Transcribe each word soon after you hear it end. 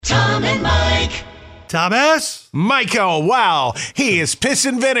Thomas? Michael, wow, he is piss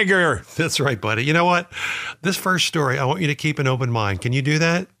and vinegar. That's right, buddy. You know what? This first story, I want you to keep an open mind. Can you do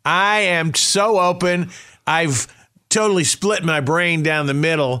that? I am so open. I've totally split my brain down the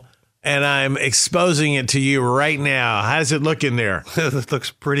middle, and I'm exposing it to you right now. How does it look in there? It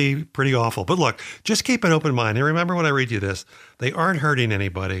looks pretty awful. But look, just keep an open mind. And remember when I read you this, they aren't hurting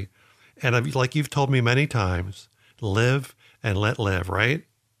anybody. And like you've told me many times, live and let live, right?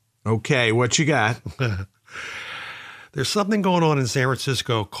 Okay, what you got? There's something going on in San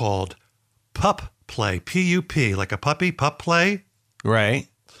Francisco called pup play, P-U-P, like a puppy, pup play. Right.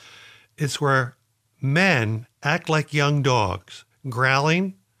 It's where men act like young dogs,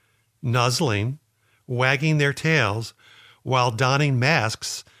 growling, nuzzling, wagging their tails while donning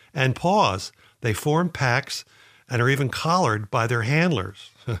masks and paws. They form packs and are even collared by their handlers.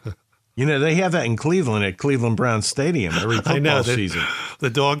 You know, they have that in Cleveland at Cleveland Brown Stadium every football season. The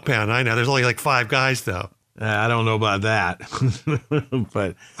dog pound, I know. There's only like 5 guys, though. I don't know about that.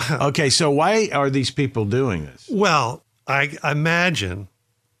 But, okay, so why are these people doing this? Well, I imagine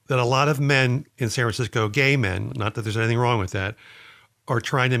that a lot of men in San Francisco, gay men, not that there's anything wrong with that, are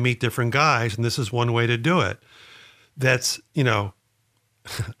trying to meet different guys, and this is one way to do it. That's, you know,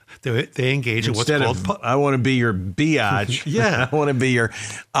 they engage in what's called... I want to be your biatch. Yeah. I want to be your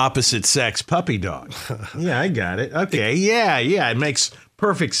opposite sex puppy dog. Yeah, I got it. Okay, yeah, it makes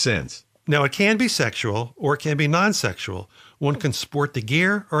perfect sense. Now, it can be sexual or it can be non-sexual. One can sport the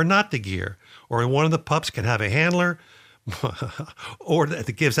gear or not the gear. Or one of the pups can have a handler or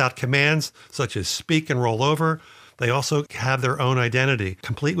that gives out commands such as speak and roll over. They also have their own identity,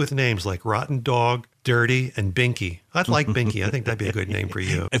 complete with names like Rotten Dog, Dirty, and Binky. I'd like Binky. I think that'd be a good name for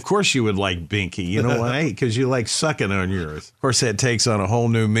you. Of course you would like Binky. You know why? Because you like sucking on yours. Of course, that takes on a whole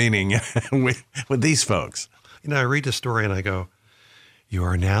new meaning with these folks. You know, I read the story and I go, you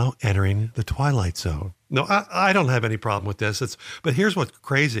are now entering the Twilight Zone. No, I don't have any problem with this. But here's what's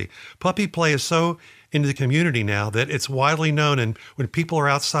crazy. Puppy play is so into the community now that it's widely known. And when people are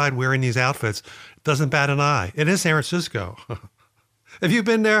outside wearing these outfits, it doesn't bat an eye. It is San Francisco. Have you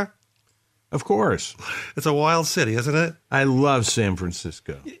been there? Of course. It's a wild city, isn't it? I love San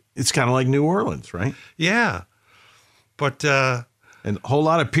Francisco. It's kind of like New Orleans, right? Yeah. But... and a whole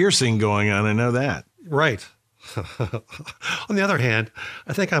lot of piercing going on. I know that. Right. On the other hand,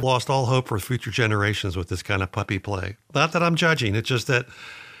 I think I've lost all hope for future generations with this kind of puppy play. Not that I'm judging. It's just that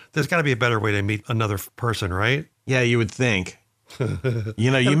there's got to be a better way to meet another person, right? Yeah, you would think.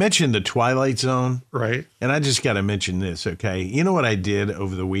 You know, you mentioned the Twilight Zone. Right. And I just got to mention this, okay? You know what I did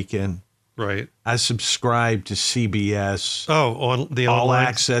over the weekend? Right. I subscribed to CBS. Oh, on the All online?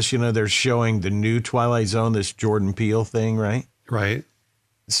 Access. You know, they're showing the new Twilight Zone, this Jordan Peele thing, right? Right.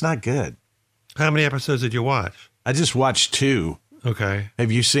 It's not good. How many episodes did you watch? I just watched 2. Okay.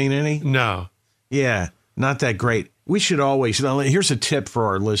 Have you seen any? No. Yeah, not that great. We should always, here's a tip for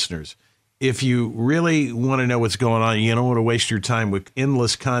our listeners. If you really want to know what's going on, you don't want to waste your time with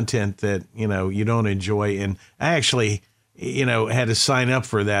endless content that, you know, you don't enjoy. And I actually, you know, had to sign up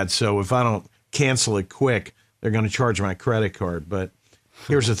for that. So if I don't cancel it quick, they're going to charge my credit card. But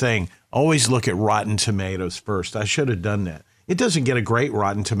here's the thing. Always look at Rotten Tomatoes first. I should have done that. It doesn't get a great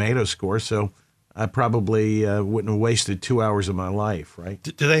Rotten Tomato score, so I probably wouldn't have wasted 2 hours of my life, right?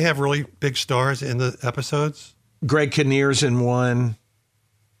 Do they have really big stars in the episodes? Greg Kinnear's in one.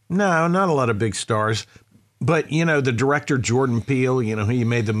 No, not a lot of big stars. But, you know, the director, Jordan Peele, you know, he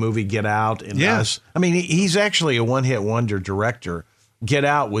made the movie Get Out and Us. I mean, he's actually a one-hit wonder director. Get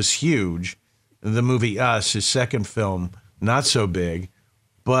Out was huge. The movie Us, his second film, not so big.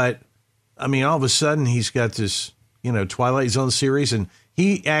 But, I mean, all of a sudden he's got this, you know, Twilight Zone series, and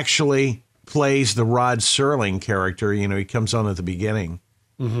he actually plays the Rod Serling character. You know, he comes on at the beginning.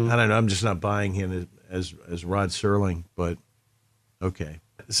 Mm-hmm. I don't know. I'm just not buying him as Rod Serling, but okay.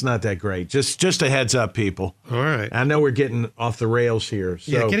 It's not that great. Just a heads up, people. All right. I know we're getting off the rails here.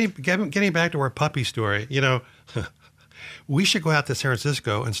 So. Yeah, getting back to our puppy story, you know, we should go out to San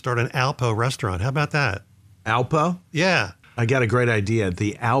Francisco and start an Alpo restaurant. How about that? Alpo? Yeah. I got a great idea.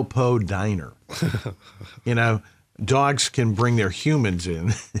 The Alpo Diner. You know, dogs can bring their humans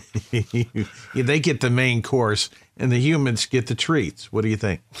in. They get the main course, and the humans get the treats. What do you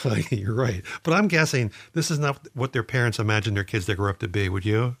think? You're right. But I'm guessing this is not what their parents imagined their kids to grow up to be. Would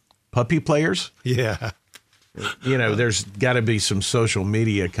you? Puppy players? Yeah. You know, there's got to be some social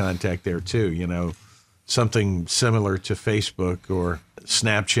media contact there, too. You know, something similar to Facebook or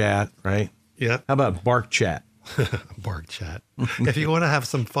Snapchat, right? Yeah. How about Bark Chat? Bark Chat. If you want to have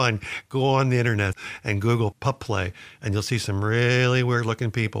some fun, go on the internet and Google pup play, and you'll see some really weird looking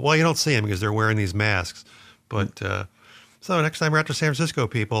people. Well, you don't see them because they're wearing these masks. But so next time we're out to San Francisco,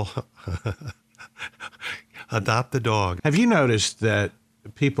 people, Adopt the dog. Have you noticed that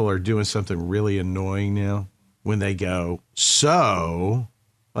people are doing something really annoying now when they go, so,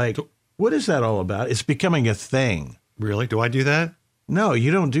 like, what is that all about? It's becoming a thing. Really? Do I do that? No,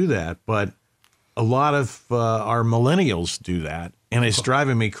 you don't do that, but a lot of our millennials do that, and it's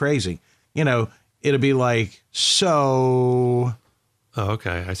driving me crazy. You know, it'll be like, so... Oh,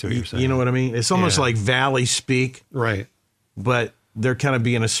 okay. I see what you're saying. You know what I mean? It's almost like Valley speak. Right. But they're kind of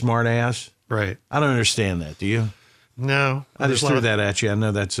being a smart ass. Right. I don't understand that. Do you? No. I just threw that at you. I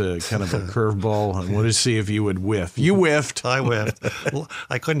know that's a kind of a curveball. I wanted to see if you would whiff. You whiffed. I whiffed.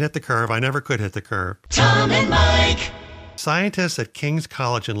 I couldn't hit the curve. I never could hit the curve. Tom and Mike. Scientists at King's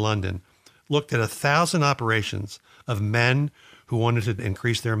College in London looked at 1,000 operations of men who wanted to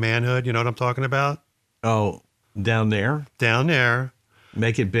increase their manhood. You know what I'm talking about? Oh, down there? Down there.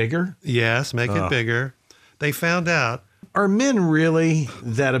 Make it bigger? Yes, make it bigger. They found out. Are men really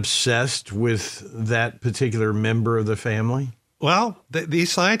that obsessed with that particular member of the family? Well,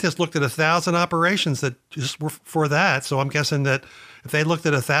 these scientists looked at 1,000 operations that just were for that. So I'm guessing that if they looked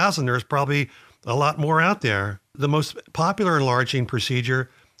at 1,000, there's probably a lot more out there. The most popular enlarging procedure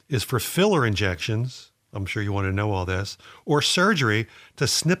is for filler injections. I'm sure you want to know all this. Or surgery to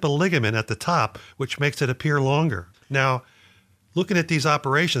snip a ligament at the top, which makes it appear longer. Now, looking at these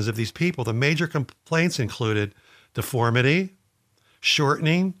operations of these people, the major complaints included deformity,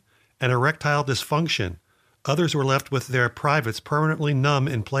 shortening, and erectile dysfunction. Others were left with their privates permanently numb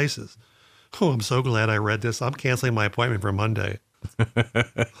in places. Oh, I'm so glad I read this. I'm canceling my appointment for Monday.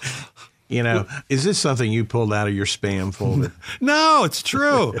 You know, is this something you pulled out of your spam folder? No, it's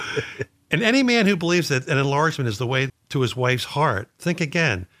true. And any man who believes that an enlargement is the way to his wife's heart, think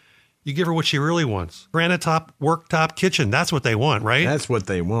again. You give her what she really wants. Granite-top, worktop kitchen. That's what they want, right? That's what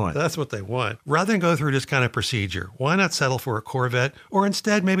they want. That's what they want. Rather than go through this kind of procedure, why not settle for a Corvette or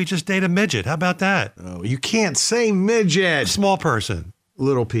instead maybe just date a midget? How about that? Oh, you can't say midget. Small person.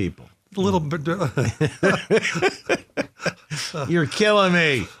 Little people. Little bit. You're killing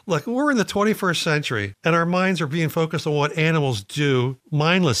me. Look, we're in the 21st century and our minds are being focused on what animals do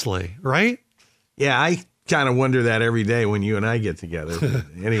mindlessly, right? Yeah, I kind of wonder that every day when you and I get together. But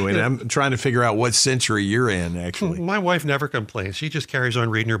anyway, I'm trying to figure out what century you're in, actually. My wife never complains. She just carries on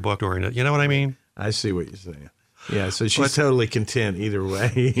reading her book during it. You know what I mean? I see what you're saying. Yeah, so she's totally content either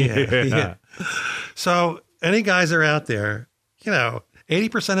way. Yeah. So any guys that are out there, you know,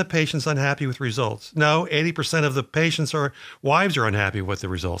 80% of patients unhappy with results. No, 80% of the patients or wives are unhappy with the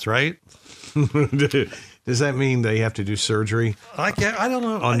results, right? Does that mean they have to do surgery? I don't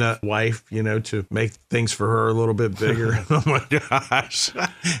know. On the wife, you know, to make things for her a little bit bigger. Oh my gosh.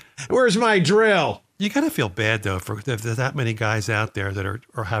 Where's my drill? You got to feel bad though for if there's that many guys out there that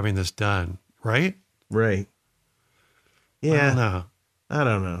are having this done, right? Right. Yeah. I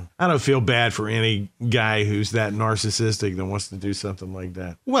don't know. I don't feel bad for any guy who's that narcissistic that wants to do something like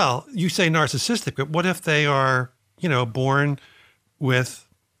that. Well, you say narcissistic, but what if they are, you know, born with,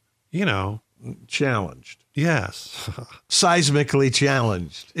 you know, challenged. Yes. Seismically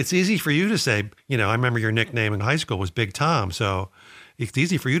challenged. It's easy for you to say, you know, I remember your nickname in high school was Big Tom. So it's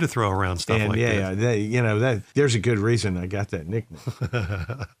easy for you to throw around stuff like this. Yeah, you know, there's a good reason I got that nickname.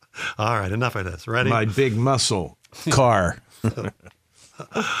 All right, enough of this. Ready? My big muscle car.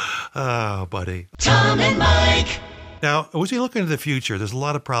 Oh, buddy. Tom and Mike. Now, as we look into the future, there's a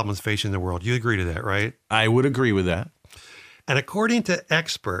lot of problems facing the world. You agree to that, right? I would agree with that. And according to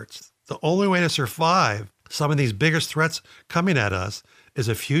experts, the only way to survive some of these biggest threats coming at us is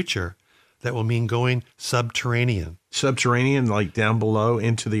a future that will mean going subterranean. Subterranean, like down below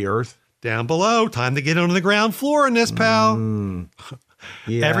into the earth? Down below. Time to get on the ground floor in this, pal.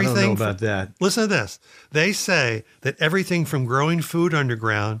 Yeah, everything, I don't know about that. Listen to this. They say that everything from growing food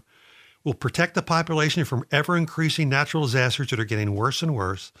underground will protect the population from ever-increasing natural disasters that are getting worse and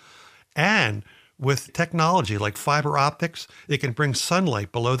worse. And with technology like fiber optics, it can bring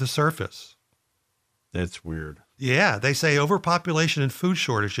sunlight below the surface. That's weird. Yeah, they say overpopulation and food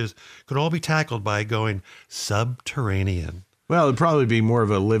shortages can all be tackled by going subterranean. Well, it'd probably be more of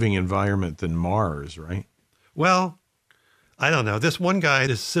a living environment than Mars, right? Well, I don't know. This one guy,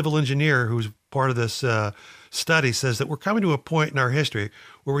 this civil engineer who's part of this study, says that we're coming to a point in our history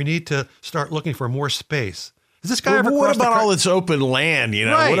where we need to start looking for more space. Has this guy ever what about all this open land, you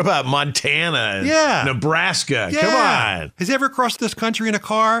know? Right. What about Montana and Nebraska? Yeah. Come on. Has he ever crossed this country in a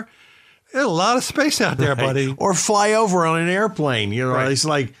car? There's a lot of space out there, buddy. Or fly over on an airplane, you know? Right. It's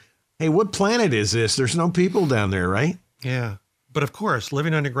like, hey, what planet is this? There's no people down there, right? Yeah. But of course,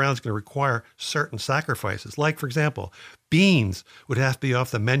 living underground is going to require certain sacrifices. Like, for example, beans would have to be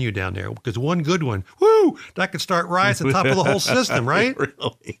off the menu down there because one good one, woo, that could start riots at the top of the whole system, right?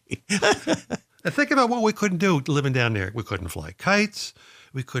 Really? And think about what we couldn't do living down there. We couldn't fly kites.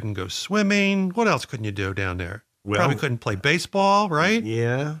 We couldn't go swimming. What else couldn't you do down there? Well, Probably couldn't play baseball, right?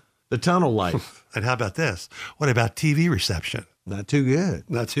 Yeah. The tunnel life. And how about this? What about TV reception? Not too good.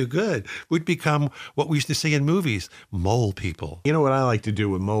 Not too good. We'd become what we used to see in movies, mole people. You know what I like to do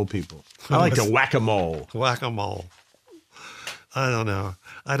with mole people? I like to whack-a-mole. Whack-a-mole. I don't know.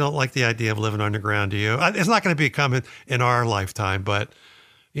 I don't like the idea of living underground, do you? It's not going to become in our lifetime, but,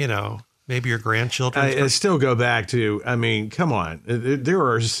 you know, maybe your grandchildren. I still go back to, I mean, come on.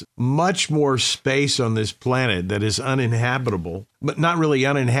 There is much more space on this planet that is uninhabitable, but not really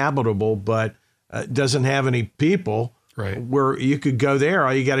uninhabitable, but doesn't have any people. Right. Where you could go there.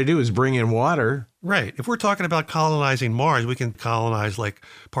 All you got to do is bring in water. Right. If we're talking about colonizing Mars, we can colonize like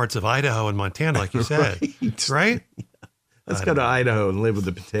parts of Idaho and Montana, like you said. Right? Let's go to Idaho and live with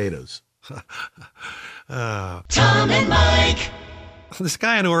the potatoes. Tom and Mike. This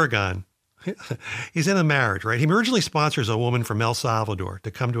guy in Oregon, he's in a marriage, right? He originally sponsors a woman from El Salvador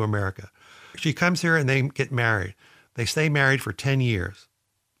to come to America. She comes here and they get married. They stay married for 10 years.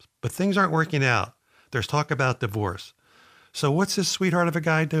 But things aren't working out. There's talk about divorce. So what's this sweetheart of a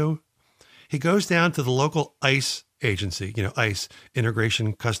guy do? He goes down to the local ICE agency, ICE,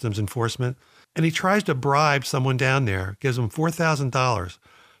 Immigration Customs Enforcement, and he tries to bribe someone down there, gives him $4,000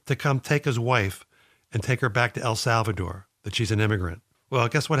 to come take his wife and take her back to El Salvador, that she's an immigrant. Well,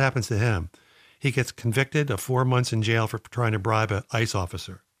 guess what happens to him? He gets convicted of 4 months in jail for trying to bribe an ICE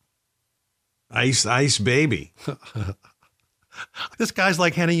officer. Ice, baby. This guy's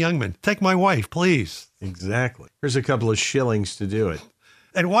like Henny Youngman. Take my wife, please. Exactly. Here's a couple of shillings to do it.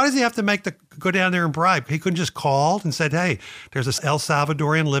 And why does he have to go down there and bribe? He couldn't just called and said, hey, there's this El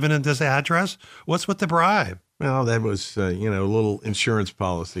Salvadorian living in this address. What's with the bribe? Well, that was, a little insurance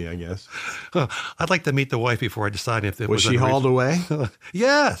policy, I guess. I'd like to meet the wife before I decide if it was she hauled away?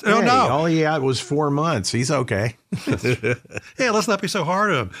 Yes. Oh, Hey, no. all he had was 4 months. He's okay. Hey, let's not be so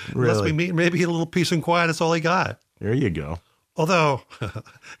hard on him. Really? Unless we meet maybe a little peace and quiet. That's all he got. There you go. Although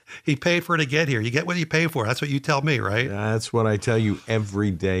he paid for it to get here. You get what you pay for. That's what you tell me, right? That's what I tell you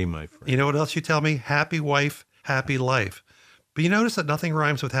every day, my friend. You know what else you tell me? Happy wife, happy life. But you notice that nothing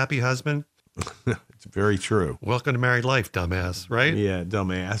rhymes with happy husband? It's very true. Welcome to married life, dumbass, right? Yeah,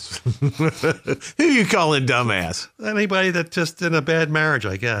 dumbass. Who you calling dumbass? Anybody that's just in a bad marriage,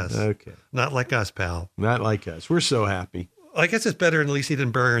 I guess. Okay. Not like us, pal. Not like us. We're so happy. I guess it's better at least he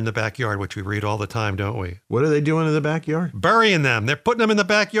didn't bury her in the backyard, which we read all the time, don't we? What are they doing in the backyard? Burying them. They're putting them in the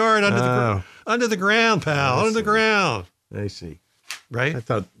backyard under the ground, pal. Under the ground. I see. Right? I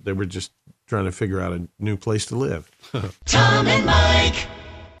thought they were just trying to figure out a new place to live. Tom and Mike.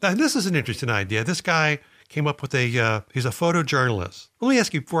 Now, this is an interesting idea. This guy came up with he's a photojournalist. Let me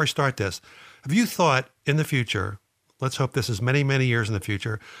ask you before I start this. Have you thought in the future, let's hope this is many, many years in the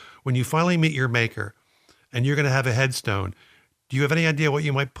future, when you finally meet your maker and you're going to have a headstone, do you have any idea what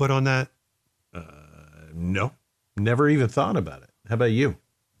you might put on that? No, never even thought about it. How about you?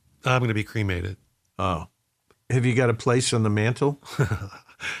 I'm going to be cremated. Oh, have you got a place on the mantle?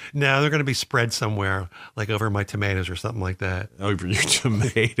 No, they're going to be spread somewhere, like over my tomatoes or something like that. Over your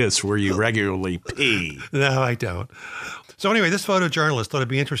tomatoes where you regularly pee. No, I don't. So anyway, this photojournalist thought it'd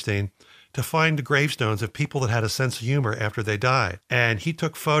be interesting to find the gravestones of people that had a sense of humor after they died. And he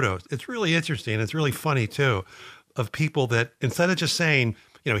took photos. It's really interesting. It's really funny, too, of people that instead of just saying,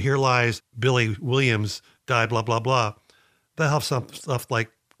 here lies Billy Williams, died, blah, blah, blah, they'll have some stuff like,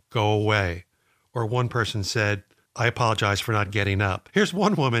 go away. Or one person said, I apologize for not getting up. Here's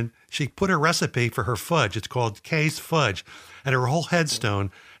one woman. She put a recipe for her fudge. It's called Kay's Fudge. And her whole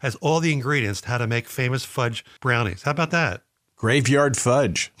headstone has all the ingredients to how to make famous fudge brownies. How about that? Graveyard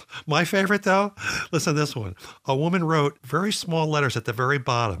fudge. My favorite, though, listen to this one. A woman wrote very small letters at the very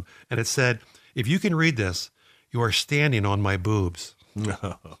bottom, and it said, if you can read this, you are standing on my boobs.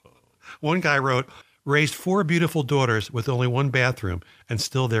 No. One guy wrote, raised 4 beautiful daughters with only 1 bathroom, and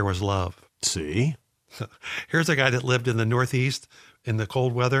still there was love. See? Here's a guy that lived in the Northeast in the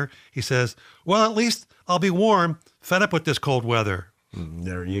cold weather. He says, well, at least I'll be warm, fed up with this cold weather.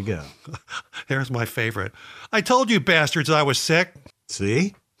 There you go. Here's my favorite. I told you bastards I was sick.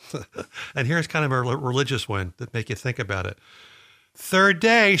 See? And here's kind of a religious one that make you think about it. 3rd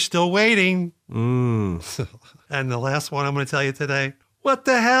day, still waiting. And the last one I'm going to tell you today. What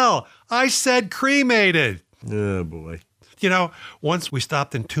the hell? I said cremated. Oh, boy. Once we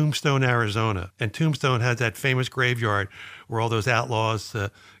stopped in Tombstone, Arizona, and Tombstone had that famous graveyard where all those outlaws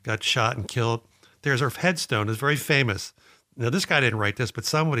got shot and killed. There's a headstone. It's very famous. Now, this guy didn't write this, but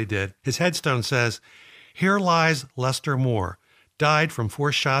somebody did. His headstone says, here lies Lester Moore, died from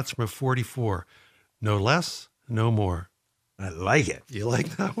 4 shots from a .44. No less, no more. I like it. You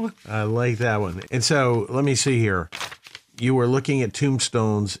like that one? I like that one. And so let me see here. You were looking at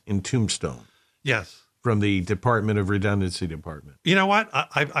tombstones in Tombstone Yes. from the Department of Redundancy Department. You know what?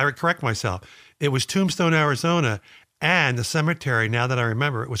 I correct myself. It was Tombstone, Arizona, and the cemetery, now that I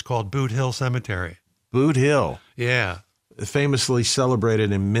remember, it was called Boot Hill Cemetery. Boot Hill, Yeah. famously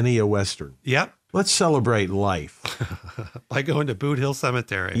celebrated in many a Western. Yep. Let's celebrate life. By going to Boot Hill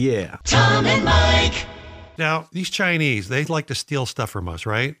Cemetery. Yeah. Tom and Mike. Now, these Chinese, they like to steal stuff from us,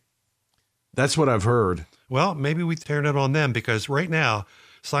 right? That's what I've heard. Well, maybe we turn it on them because right now,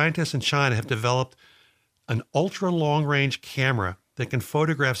 scientists in China have developed an ultra long range camera that can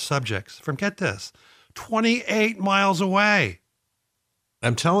photograph subjects from, get this, 28 miles away.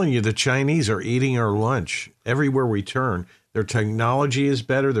 I'm telling you, the Chinese are eating our lunch everywhere we turn. Their technology is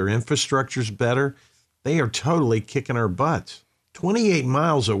better. Their infrastructure is better. They are totally kicking our butts. 28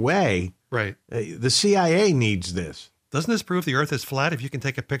 miles away. Right. The CIA needs this. Doesn't this prove the Earth is flat if you can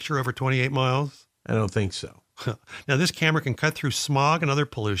take a picture over 28 miles? I don't think so. Now, this camera can cut through smog and other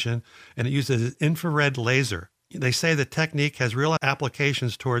pollution, and it uses an infrared laser. They say the technique has real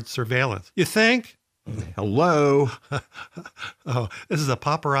applications towards surveillance. You think? Hello. Oh, this is a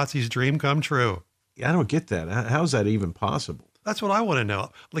paparazzi's dream come true. I don't get that. How's that even possible? That's what I want to know.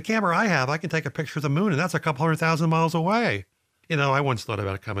 The camera I have, I can take a picture of the moon, and that's a couple 100,000 miles away. You know, I once thought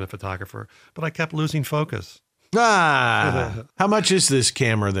about becoming a photographer, but I kept losing focus. Ah, how much is this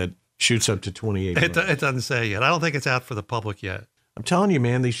camera that shoots up to 28 miles? It doesn't say yet. I don't think it's out for the public yet. I'm telling you,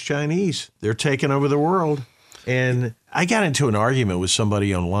 man, these Chinese, they're taking over the world. And I got into an argument with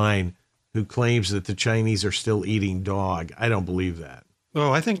somebody online who claims that the Chinese are still eating dog. I don't believe that.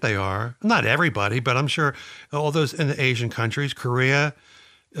 Oh, I think they are. Not everybody, but I'm sure all those in the Asian countries, Korea.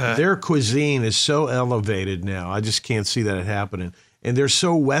 Their cuisine is so elevated now. I just can't see that happening. And they're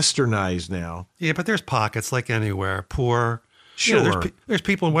so westernized now. Yeah, but there's pockets like anywhere. Poor. Sure. You know, there's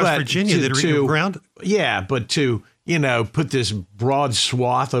people in West But Virginia that are eating ground. Yeah, but to, put this broad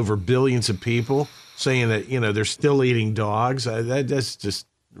swath over billions of people saying that, they're still eating dogs, that's just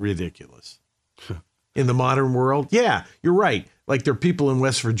ridiculous. In the modern world, yeah, you're right. Like there are people in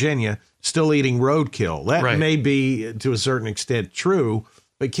West Virginia still eating roadkill. That may be to a certain extent true,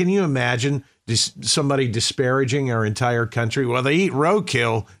 but can you imagine somebody disparaging our entire country? Well, they eat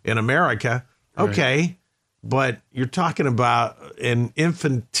roadkill in America. Okay. Right. But you're talking about an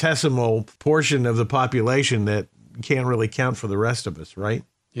infinitesimal portion of the population that can't really count for the rest of us, right?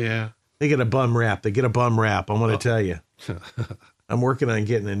 Yeah. They get a bum rap. I'm going to tell you. I'm working on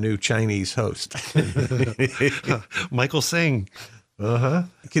getting a new Chinese host. Michael Singh.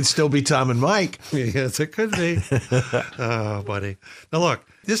 It can still be Tom and Mike. Yes, it could be. Oh, buddy. Now, look,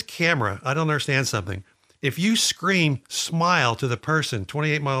 this camera, I don't understand something. If you scream, smile to the person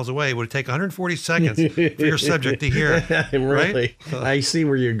 28 miles away, it would take 140 seconds for your subject to hear it. Really? Right? I see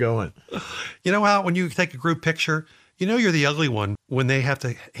where you're going. You know how when you take a group picture, you're the ugly one when they have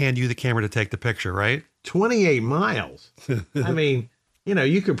to hand you the camera to take the picture, right? 28 miles. I mean,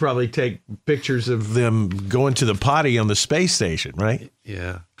 you could probably take pictures of them going to the potty on the space station, right?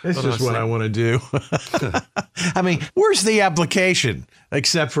 Yeah. That's just what I want to do. I mean, where's the application?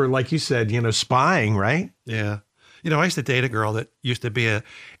 Except for, like you said, spying, right? Yeah. I used to date a girl that used to be a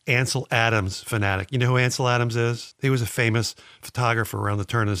Ansel Adams fanatic. You know who Ansel Adams is? He was a famous photographer around the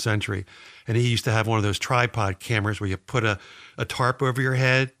turn of the century. And he used to have one of those tripod cameras where you put a tarp over your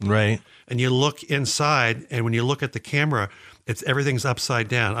head. Right. And you look inside, and when you look at the camera, everything's upside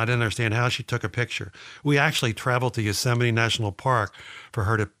down. I didn't understand how she took a picture. We actually traveled to Yosemite National Park for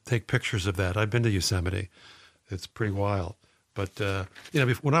her to take pictures of that. I've been to Yosemite. It's pretty wild. But,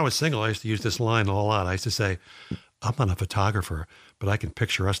 when I was single, I used to use this line a lot. I used to say, I'm not a photographer, but I can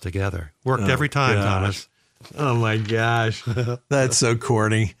picture us together. Worked every time, gosh. Thomas. Oh, my gosh. That's so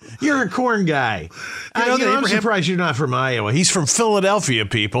corny. You're a corn guy. I'm surprised you're not from Iowa. He's from Philadelphia,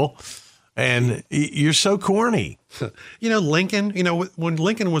 people. And you're so corny. Lincoln, when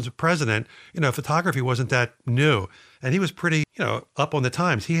Lincoln was president, photography wasn't that new. And he was pretty, up on the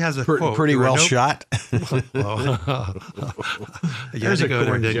times. He has a quote. Pretty well shot. There's a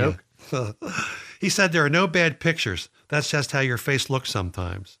corn joke. He said there are no bad pictures. That's just how your face looks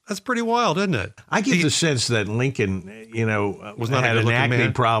sometimes. That's pretty wild, isn't it? I get the sense that Lincoln, was not had an acne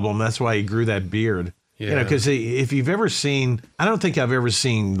man. problem. That's why he grew that beard. Yeah. Because if you've ever seen, I don't think I've ever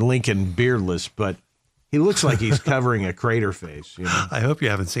seen Lincoln beardless, but he looks like he's covering a crater face. I hope you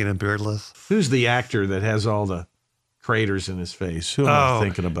haven't seen him beardless. Who's the actor that has all the craters in his face? Who am I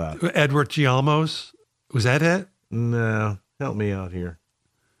thinking about? Edward Gialmos. Was that it? No. Help me out here.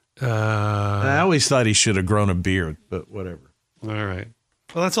 I always thought he should have grown a beard, but whatever. All right.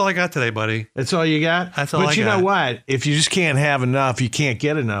 Well, that's all I got today, buddy. That's all you got? That's all I got. But you know what? If you just can't have enough, you can't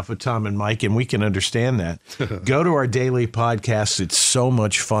get enough of Tom and Mike, and we can understand that. Go to our daily podcast. It's so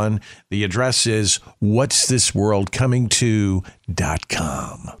much fun. The address is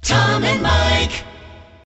whatsthisworldcomingto.com. Tom and Mike.